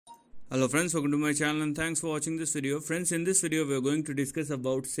Hello friends, welcome to my channel and thanks for watching this video. Friends, in this video we are going to discuss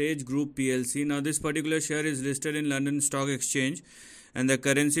about Sage Group PLC. Now this particular share is listed in London Stock Exchange and the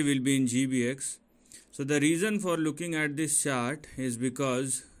currency will be in GBX. So the reason for looking at this chart is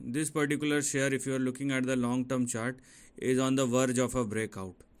because this particular share, if you are looking at the long term chart, is on the verge of a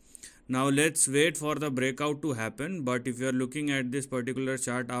breakout. Now let's wait for the breakout to happen, but if you are looking at this particular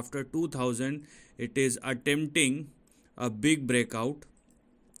chart after 2000, it is attempting a big breakout.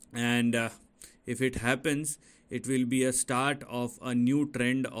 And if it happens, it will be a start of a new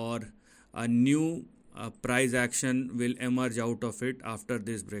trend or a new price action will emerge out of it after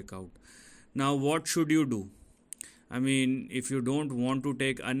this breakout. Now what should you do? I mean, if you don't want to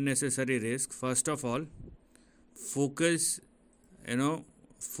take unnecessary risk, first of all, focus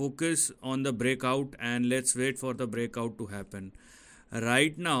on the breakout and let's wait for the breakout to happen.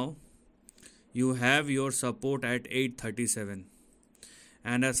 Right now you have your support at 837.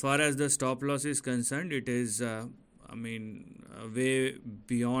 And as far as the stop loss is concerned, it is way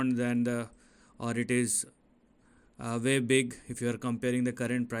beyond than it is way big if you are comparing the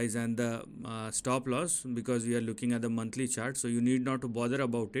current price and the stop loss, because we are looking at the monthly chart, so you need not to bother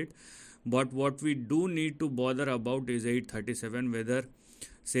about it. But what we do need to bother about is 837, whether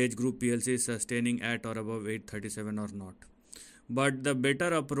Sage Group PLC is sustaining at or above 837 or not. But the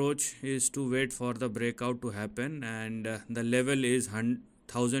better approach is to wait for the breakout to happen, and the level is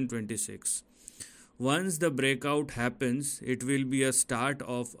 1026. Once the breakout happens, it will be a start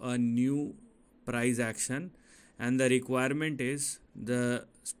of a new price action, and the requirement is the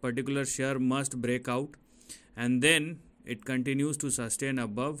particular share must break out and then it continues to sustain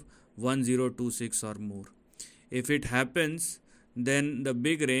above 1026 or more. If it happens, then the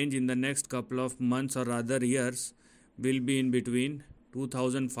big range in the next couple of months or rather years will be in between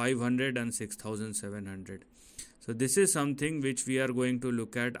 2500 and 6700. So this is something which we are going to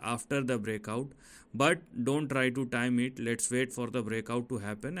look at after the breakout, but don't try to time it. Let's wait for the breakout to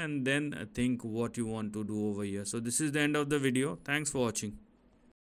happen and then think what you want to do over here. So this is the end of the video. Thanks for watching.